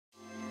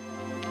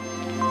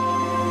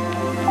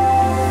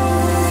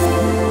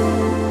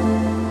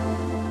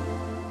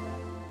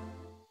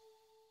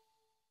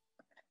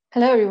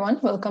Hello everyone,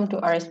 welcome to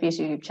RSPO's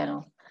YouTube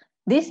channel.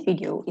 This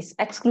video is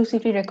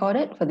exclusively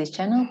recorded for this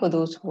channel for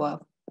those who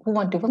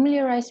want to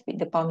familiarize with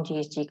the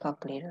PalmGHG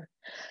calculator.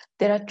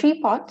 There are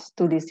three parts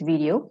to this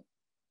video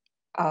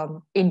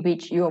in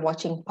which you are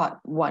watching part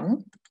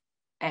 1,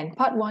 and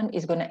part 1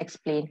 is going to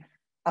explain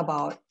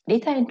about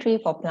data entry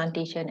for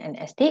plantation and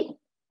estate.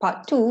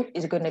 Part 2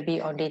 is going to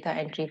be on data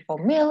entry for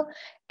mill,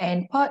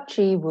 and part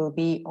 3 will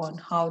be on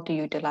how to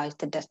utilize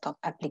the desktop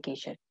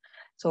application.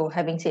 So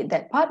having said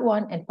that, part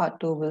 1 and part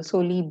 2 will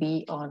solely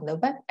be on the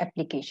web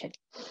application.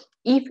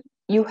 If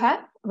you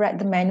have read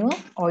the manual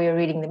or you're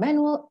reading the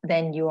manual,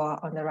 then you are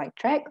on the right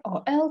track,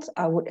 or else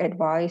I would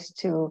advise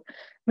to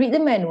read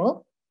the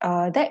manual.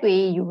 That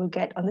way you will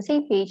get on the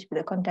same page with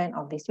the content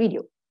of this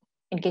video.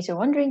 In case you're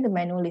wondering, the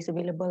manual is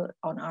available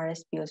on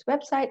RSPO's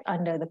website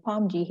under the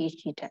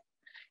PalmGHG tab.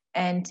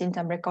 And since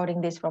I'm recording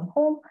this from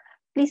home,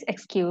 please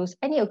excuse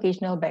any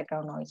occasional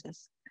background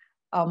noises.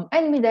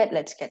 And with that,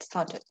 let's get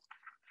started.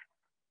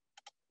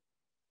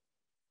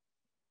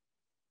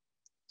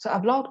 So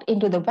I've logged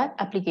into the web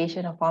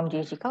application of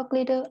PalmGHG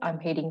Calculator. I'm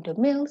heading to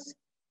mills.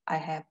 I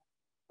have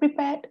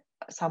prepared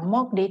some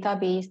mock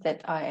database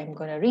that I am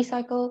going to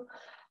recycle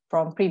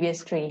from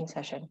previous training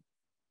session.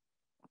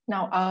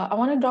 Now, I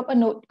want to drop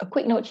a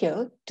quick note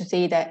here to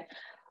say that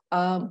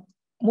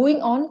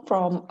moving on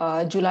from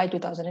July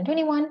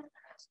 2021,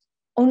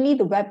 only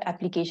the web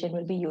application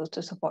will be used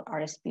to support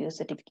RSPO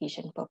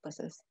certification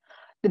purposes.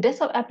 The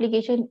desktop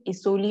application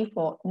is solely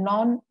for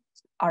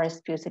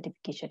non-RSPO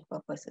certification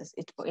purposes.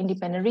 It's for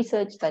independent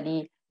research,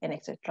 study, and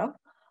etc.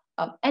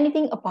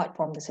 Anything apart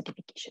from the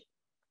certification,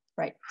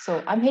 right?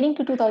 So I'm heading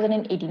to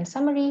 2018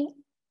 summary.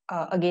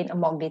 Again, a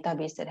mock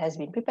database that has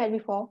been prepared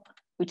before,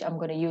 which I'm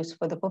going to use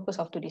for the purpose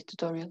of today's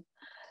tutorial.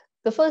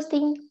 The first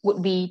thing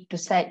would be to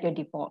set your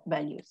default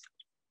values.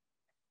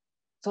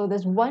 So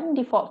there's one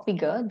default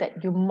figure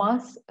that you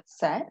must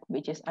set,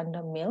 which is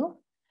under mill,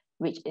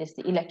 which is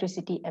the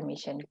electricity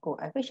emission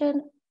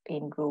coefficient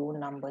in row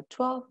number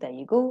 12. There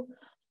you go.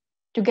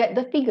 To get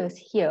the figures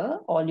here,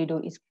 all you do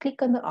is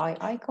click on the eye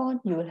icon.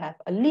 You will have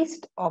a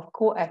list of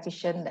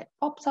coefficient that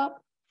pops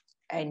up,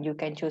 and you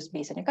can choose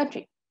based on your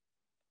country.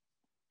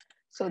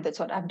 So that's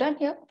what I've done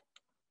here.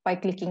 By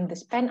clicking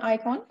this pen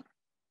icon,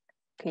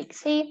 click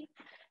save,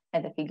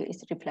 and the figure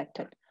is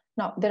reflected.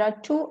 Now, there are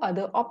two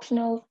other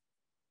optional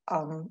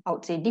I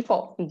would say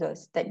default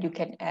figures that you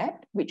can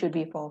add, which would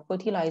be for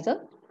fertilizer,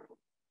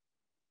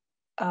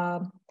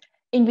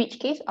 in which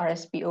case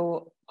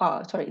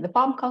the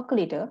Palm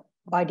calculator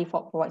by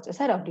default provides a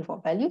set of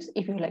default values.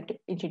 If you would like to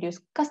introduce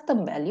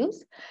custom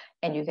values,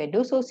 and you can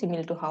do so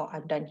similar to how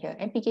I've done here,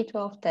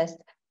 NPK12 test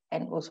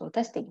and also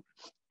testing.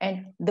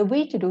 And the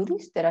way to do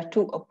this, there are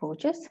two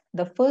approaches.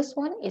 The first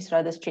one is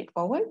rather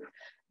straightforward,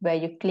 where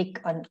you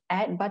click on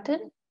add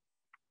button,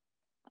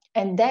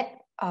 and the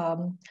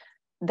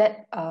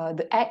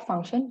add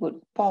function would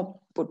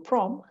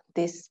prompt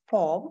this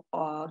form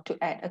to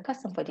add a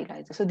custom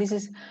fertilizer. So this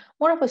is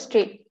more of a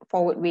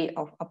straightforward way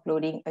of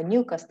uploading a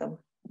new custom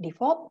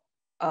default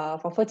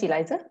for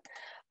fertilizer.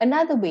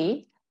 Another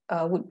way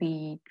would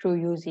be through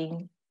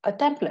using a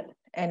template.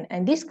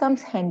 And this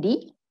comes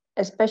handy,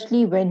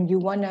 especially when you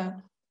want to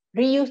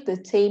reuse the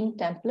same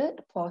template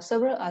for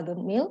several other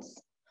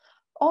mills,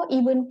 or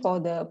even for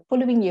the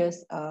following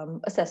year's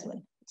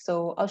assessment.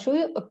 So I'll show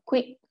you a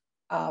quick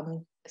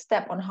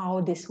step on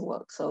how this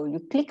works. So you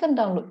click on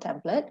download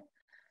template,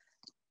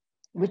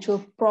 which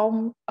will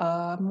prompt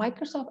a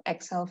Microsoft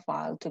Excel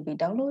file to be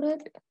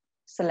downloaded.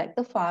 Select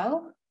the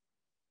file,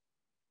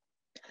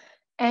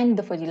 and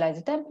the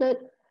fertilizer template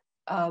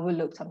will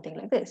look something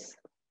like this.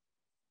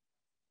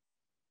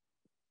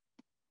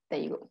 There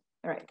you go.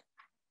 All right.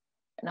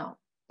 Now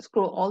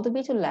scroll all the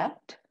way to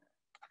left,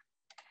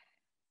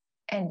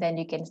 and then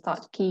you can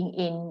start keying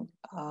in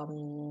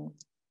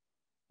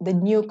the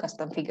new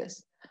custom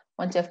figures.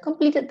 Once you have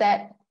completed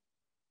that,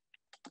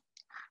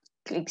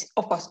 click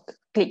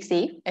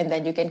save, and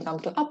then you can come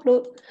to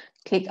upload.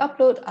 Click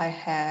upload. I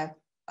have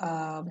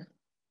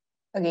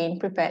again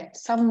prepared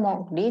some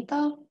mock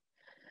data,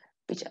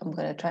 which I'm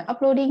going to try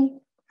uploading,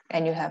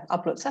 and you have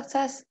upload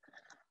success.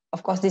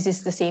 Of course, this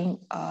is the same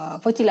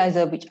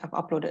fertilizer which I've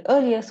uploaded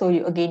earlier. So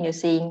you're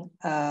seeing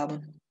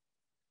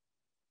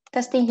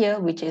testing here,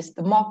 which is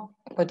the mock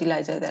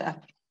fertilizer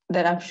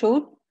that I've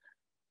showed,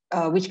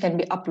 which can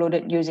be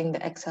uploaded using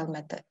the Excel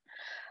method.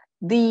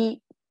 The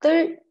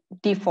third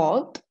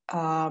default,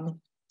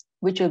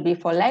 which will be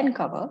for land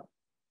cover,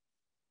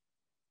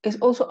 is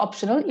also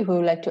optional if you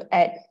would like to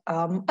add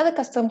other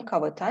custom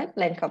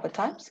land cover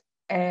types.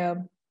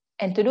 And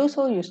to do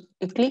so, you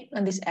click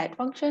on this add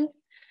function,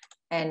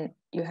 and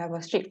you have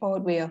a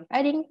straightforward way of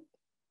adding.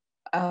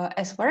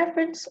 As for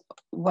reference,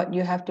 what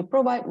you have to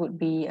provide would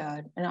be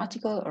an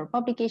article or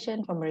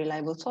publication from a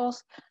reliable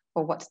source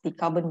for what's the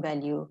carbon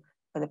value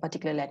for the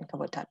particular land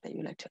cover type that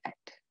you like to add.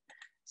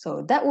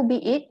 So that will be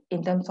it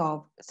in terms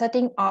of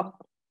setting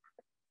up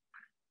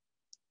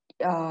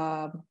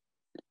the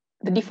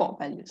default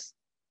values.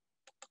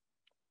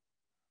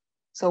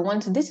 So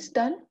once this is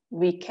done,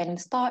 we can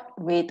start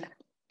with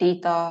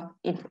data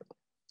input.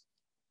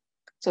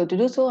 So to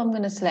do so, I'm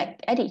going to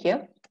select edit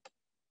here.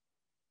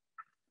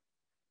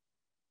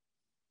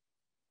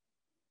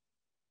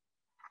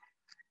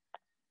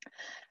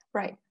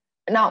 Right.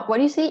 Now, what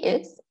you see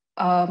is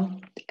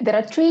there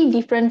are three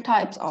different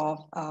types of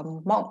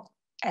mock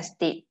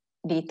estate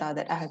data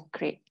that I have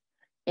created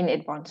in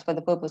advance for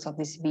the purpose of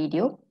this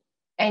video.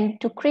 And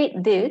to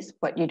create this,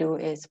 what you do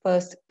is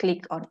first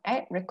click on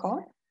Add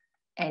Record,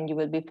 and you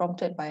will be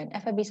prompted by an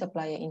FIB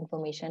supplier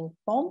information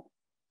form.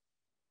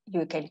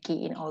 You can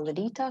key in all the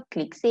data,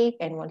 click Save,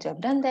 and once you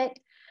have done that,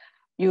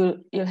 you'll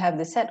have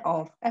the set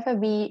of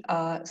FIB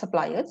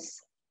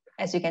suppliers,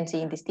 as you can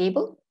see in this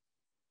table.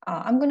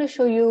 I'm going to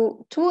show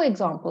you two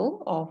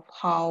examples of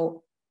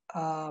how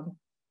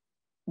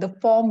the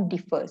form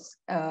differs.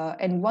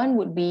 And one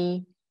would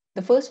be,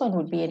 the first one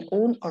would be an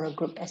own or a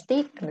group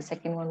estate, and the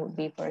second one would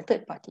be for a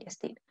third-party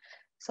estate.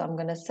 So I'm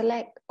going to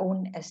select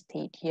own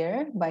estate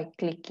here by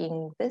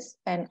clicking this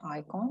pen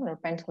icon or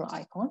pencil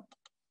icon.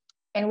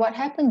 And what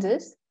happens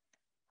is,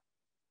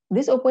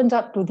 this opens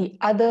up to the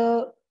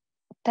other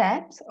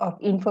tabs of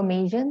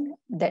information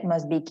that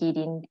must be keyed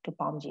in to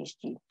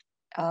PalmGHG.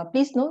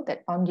 Please note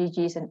that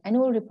PalmGHG is an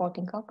annual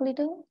reporting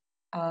calculator.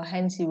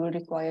 Hence, you will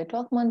require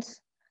 12 months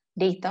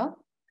data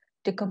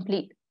to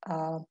complete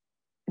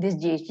this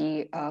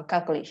GHG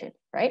calculation,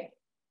 right?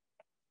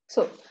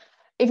 So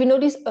if you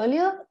notice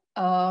earlier,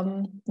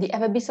 the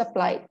FIB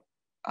supplied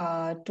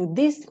to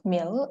this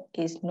mill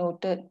is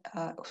noted,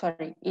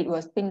 it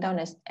was pinned down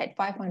as at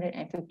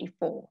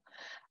 554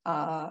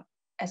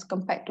 as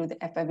compared to the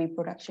FIB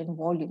production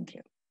volume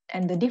here.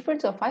 And the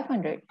difference of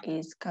 500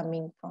 is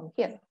coming from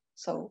here.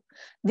 So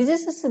this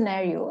is a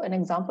scenario, an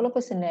example of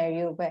a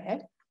scenario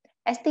where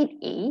estate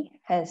A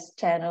has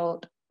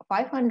channeled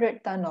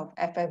 500 ton of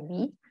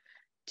FIB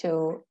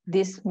to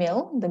this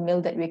mill, the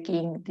mill that we're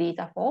keying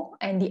data for,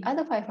 and the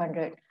other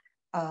 500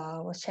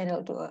 was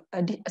channeled to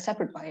a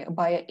separate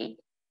buyer A.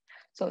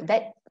 So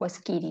that was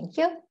keyed in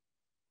here.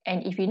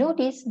 And if you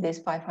notice, this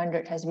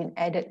 500 has been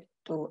added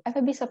to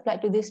FIB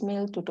supplied to this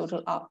mill to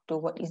total up to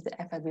what is the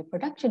FIB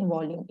production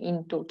volume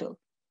in total.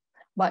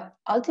 But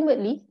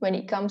ultimately, when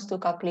it comes to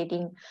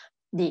calculating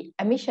the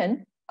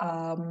emission,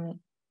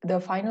 the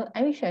final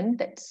emission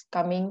that's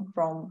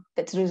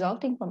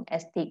resulting from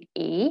estate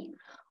A,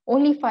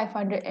 only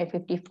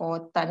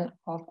 554 ton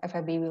of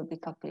FIB will be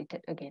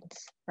calculated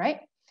against, right?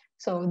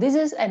 So this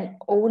is an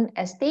own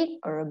estate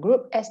or a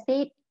group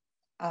estate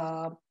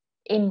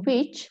in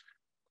which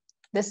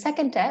the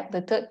second tab,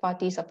 the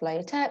third-party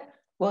supplier tab,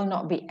 will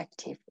not be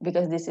active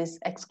because this is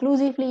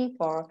exclusively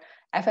for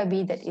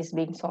FIB that is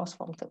being sourced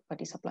from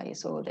third-party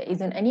suppliers. So there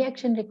isn't any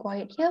action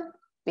required here.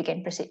 We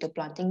can proceed to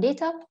planting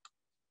data.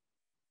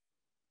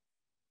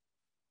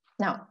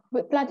 Now,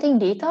 with planting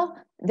data,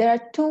 there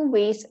are two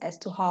ways as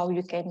to how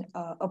you can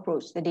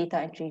approach the data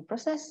entry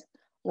process.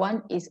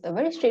 One is a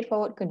very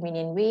straightforward,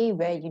 convenient way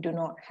where you do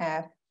not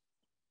have,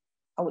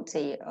 I would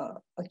say, a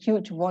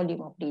huge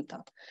volume of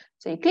data.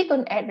 So you click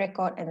on Add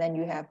Record, and then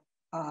you have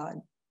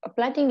a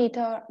planting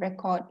data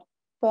record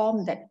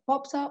form that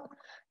pops up.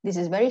 This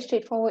is very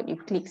straightforward. You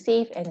click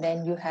Save, and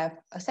then you have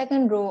a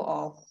second row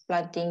of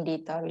planting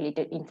data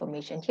related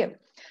information here.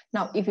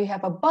 Now, if you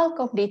have a bulk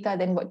of data,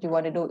 then what you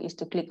want to do is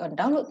to click on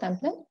Download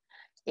Template,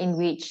 in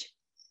which,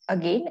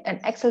 again,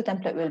 an Excel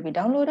template will be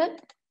downloaded,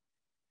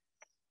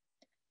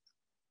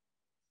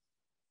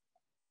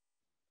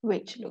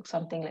 which looks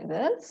something like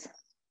this.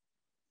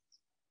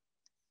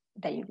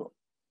 There you go.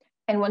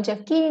 And once you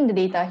have keyed in the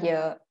data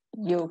here,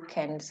 you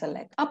can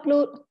select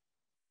Upload.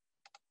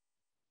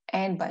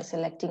 And by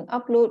selecting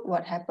Upload,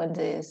 what happens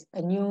is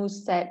a new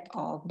set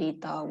of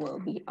data will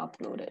be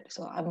uploaded.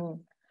 So I'm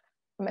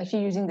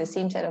actually using the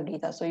same set of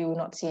data, so you will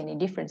not see any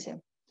difference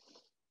here.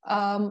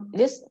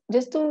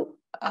 Just to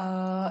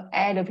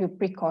add a few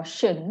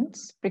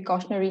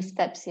precautionary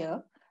steps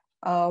here,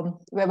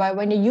 whereby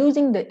when you're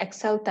using the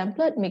Excel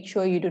template, make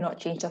sure you do not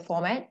change the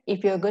format.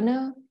 If you're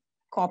gonna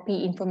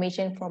copy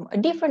information from a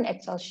different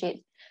Excel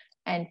sheet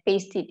and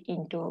paste it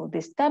into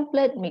this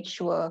template, make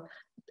sure,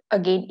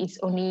 again, it's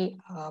only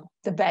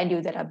the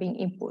value that are being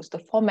imposed. The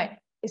format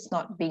is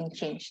not being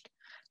changed,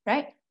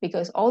 right?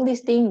 Because all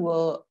these things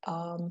will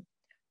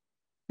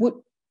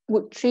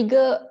would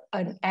trigger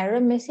an error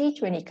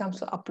message when it comes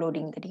to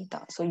uploading the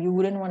data. So you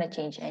wouldn't want to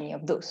change any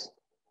of those.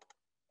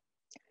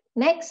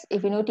 Next,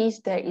 if you notice,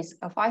 there is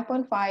a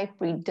 5.5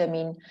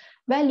 predetermined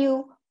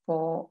value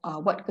for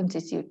what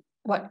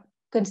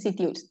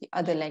constitutes the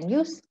other land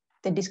use.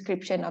 The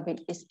description of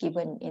it is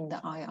given in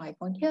the eye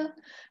icon here,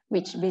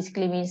 which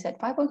basically means that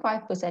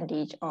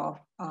 5.5% of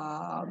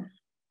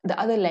the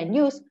other land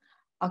use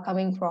are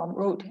coming from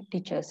road,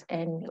 ditches,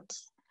 and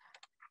mills.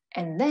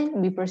 And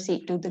then we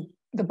proceed to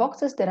the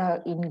boxes that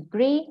are in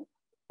gray,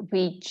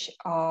 which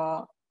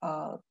are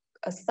a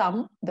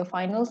sum, the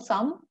final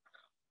sum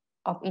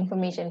of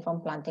information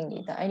from planting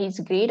data. And it's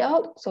grayed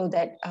out so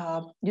that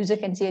user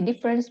can see a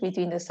difference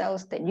between the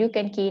cells that you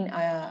can key in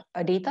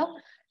a data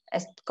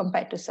as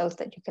compared to cells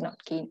that you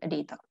cannot key in a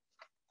data.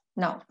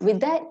 Now, with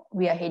that,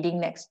 we are heading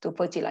next to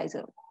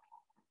fertilizer.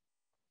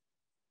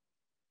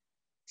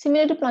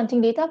 Similar to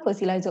planting data,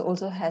 fertilizer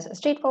also has a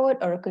straightforward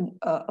or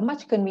a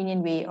much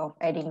convenient way of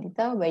adding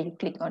data where you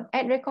click on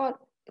add record.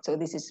 So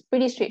this is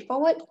pretty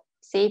straightforward,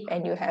 save,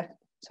 and you have,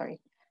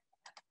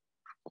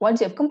 once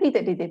you have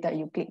completed the data,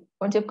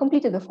 once you've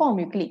completed the form,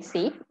 you click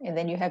save, and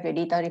then you have your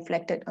data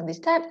reflected on this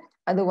tab.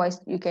 Otherwise,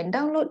 you can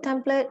download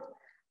template,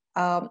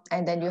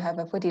 and then you have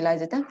a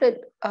fertilizer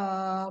template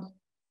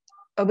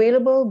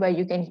available where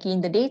you can key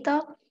in the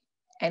data.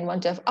 And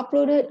once you have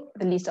uploaded,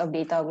 the list of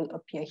data will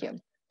appear here.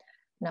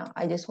 Now,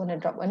 I just want to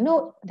drop a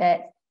note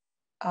that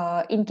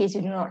in case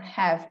you do not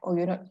have or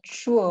you're not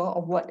sure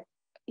of what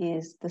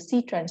is the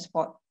sea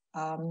transport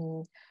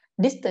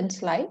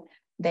distance like,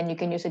 then you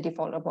can use a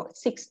default about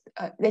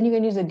then you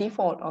can use a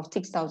default of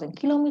 6,000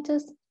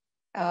 kilometers.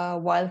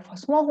 While for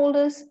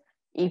smallholders,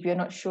 if you're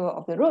not sure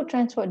of the road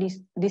transport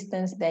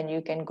distance, then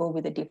you can go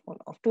with the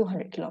default of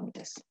 200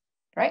 kilometers,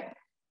 right?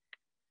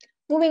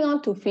 Moving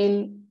on to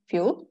field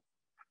fuel,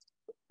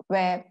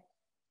 where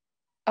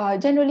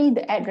generally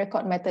the add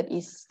record method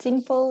is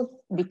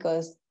simple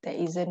because there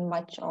isn't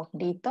much of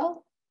data.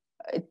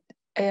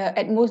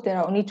 At most, there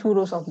are only 2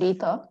 rows of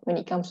data when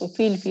it comes to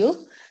field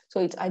fuel. So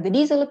it's either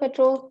diesel or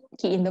petrol,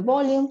 key in the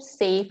volume,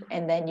 save,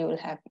 and then you will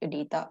have your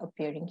data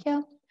appearing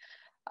here.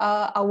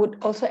 I would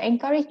also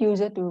encourage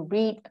user to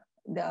read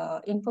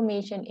the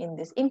information in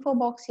this info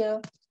box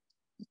here,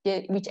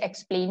 which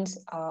explains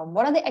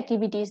what are the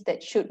activities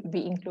that should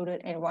be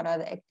included and what are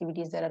the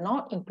activities that are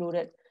not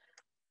included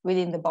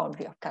within the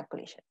boundary of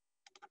calculation.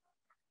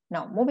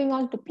 Now, moving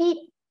on to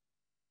P.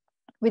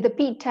 With the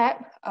P tab,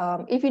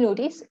 if you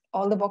notice,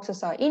 all the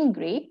boxes are in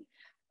gray,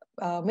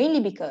 mainly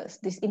because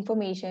this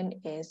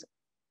information is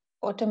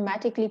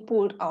automatically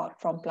pulled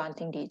out from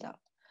planting data.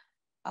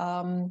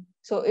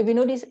 So if you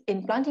notice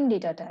in planting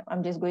data tab,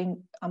 I'm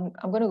going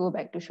to go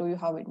back to show you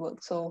how it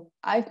works. So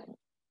I've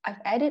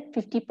added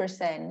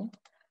 50%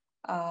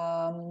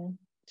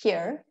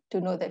 here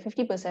to know that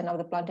 50% of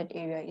the planted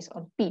area is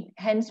on peat.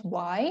 Hence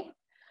why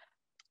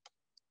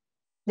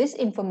this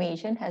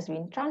information has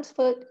been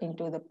transferred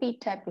into the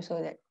peat tab to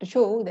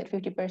show that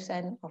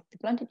 50% of the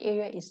planted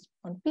area is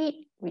on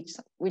peat,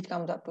 which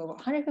comes up to about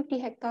 150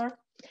 hectare.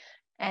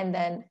 And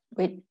then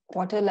with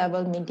water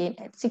level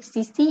maintained at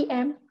 60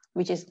 cm,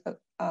 which is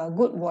a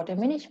good water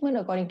management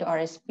according to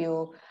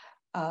RSPO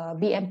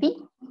BMP.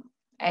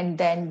 And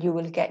then you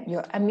will get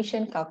your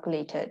emission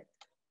calculated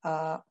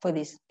for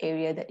this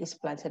area that is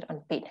planted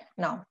on peat.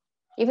 Now,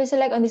 if you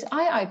select on this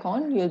eye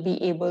icon, you'll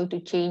be able to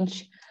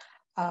change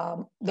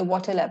the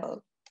water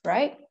level,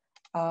 right?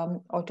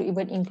 Or to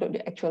even include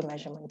the actual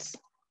measurements.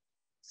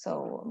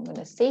 So I'm going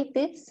to save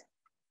this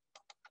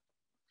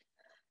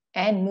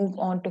and move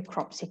on to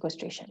crop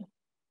sequestration.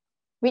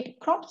 With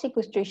crop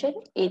sequestration,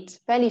 it's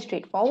fairly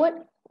straightforward.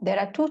 There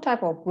are 2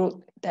 types of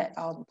growth that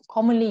are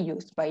commonly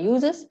used by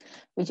users,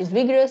 which is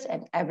vigorous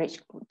and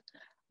average growth.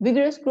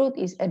 Vigorous growth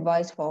is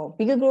advised for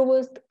bigger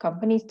growers,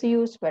 companies to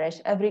use,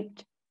 whereas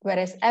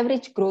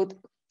average growth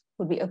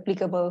would be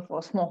applicable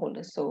for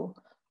smallholders. So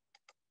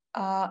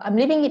I'm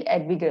leaving it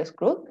at vigorous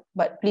growth,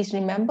 but please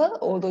remember,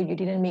 although you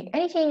didn't make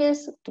any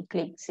changes, to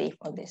click save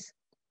on this,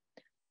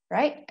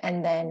 right?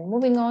 And then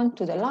moving on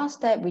to the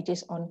last tab, which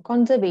is on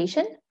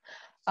conservation.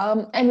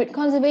 And with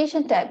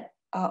conservation tab,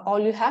 all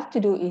you have to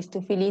do is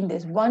to fill in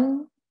this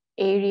one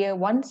area,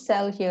 one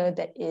cell here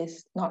that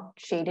is not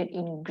shaded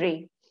in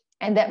gray.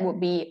 And that would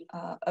be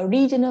a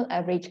regional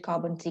average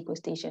carbon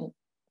sequestration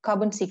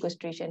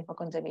for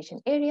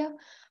conservation area.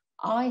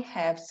 I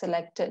have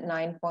selected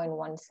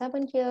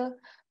 9.17 here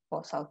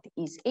for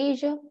Southeast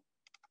Asia.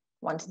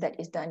 Once that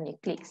is done, you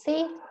click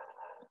save.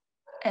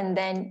 And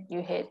then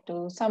you head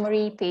to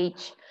summary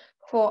page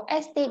for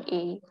Estate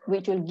A,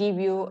 which will give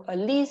you a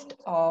list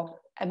of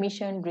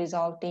emission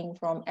resulting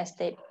from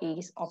Estate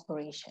A's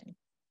operation.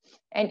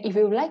 And if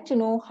you would like to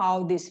know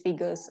how these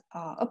figures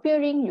are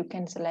appearing, you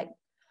can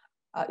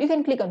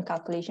click on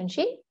calculation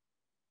sheet,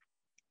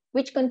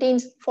 which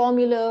contains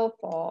formula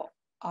for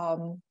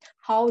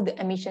how the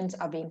emissions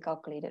are being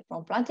calculated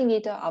from planting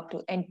data up to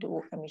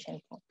N2O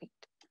emission for peat,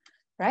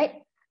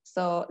 right?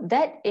 So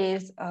that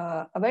is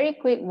a very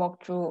quick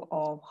walkthrough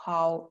of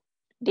how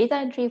data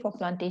entry for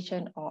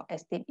plantation or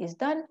estate is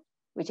done,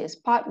 which is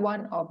part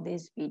 1 of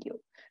this video.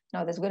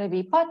 Now there's going to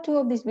be part 2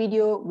 of this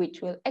video,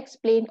 which will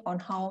explain on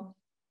how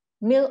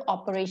mill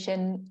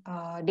operation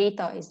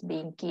data is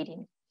being keyed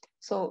in.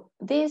 So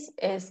this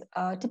is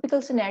a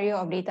typical scenario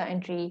of data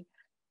entry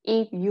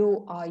if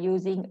you are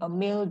using a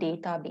mill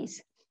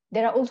database.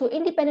 There are also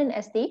independent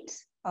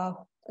estates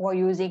who are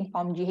using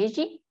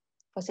PalmGHG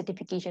for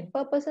certification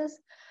purposes.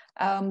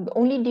 The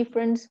only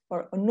difference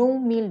for a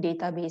no-mill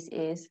database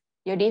is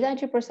your data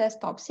entry process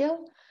stops here.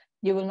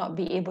 You will not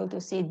be able to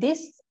see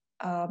this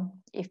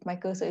if my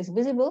cursor is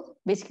visible.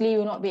 Basically, you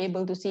will not be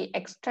able to see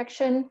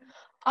extraction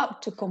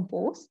up to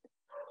compost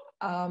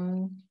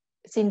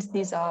since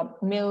these are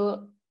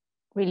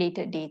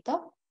mill-related data.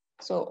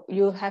 So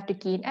you'll have to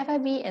key in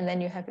FIB and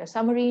then you have your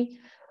summary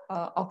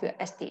of your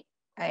estate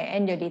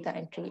and your data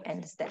entry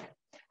ends there.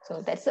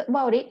 So that's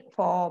about it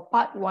for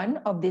part 1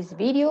 of this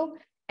video.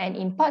 And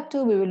in part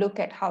 2, we will look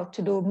at how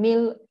to do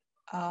mill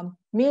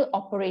mill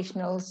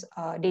operationals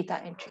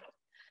data entry.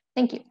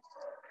 Thank you.